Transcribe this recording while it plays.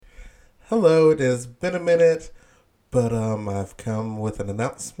Hello, it has been a minute, but I've come with an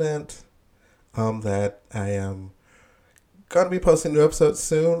announcement that I am gonna be posting new episodes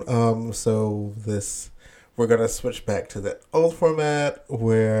soon. So this we're gonna switch back to the old format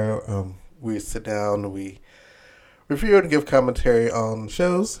where we sit down, we review and give commentary on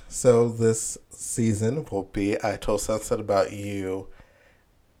shows. So this season will be I Told Sunset About You,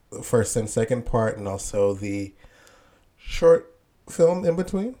 the first and second part, and also the short film in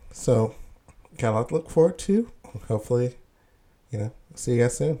between. So got a lot to look forward to. Hopefully, see you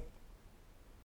guys soon.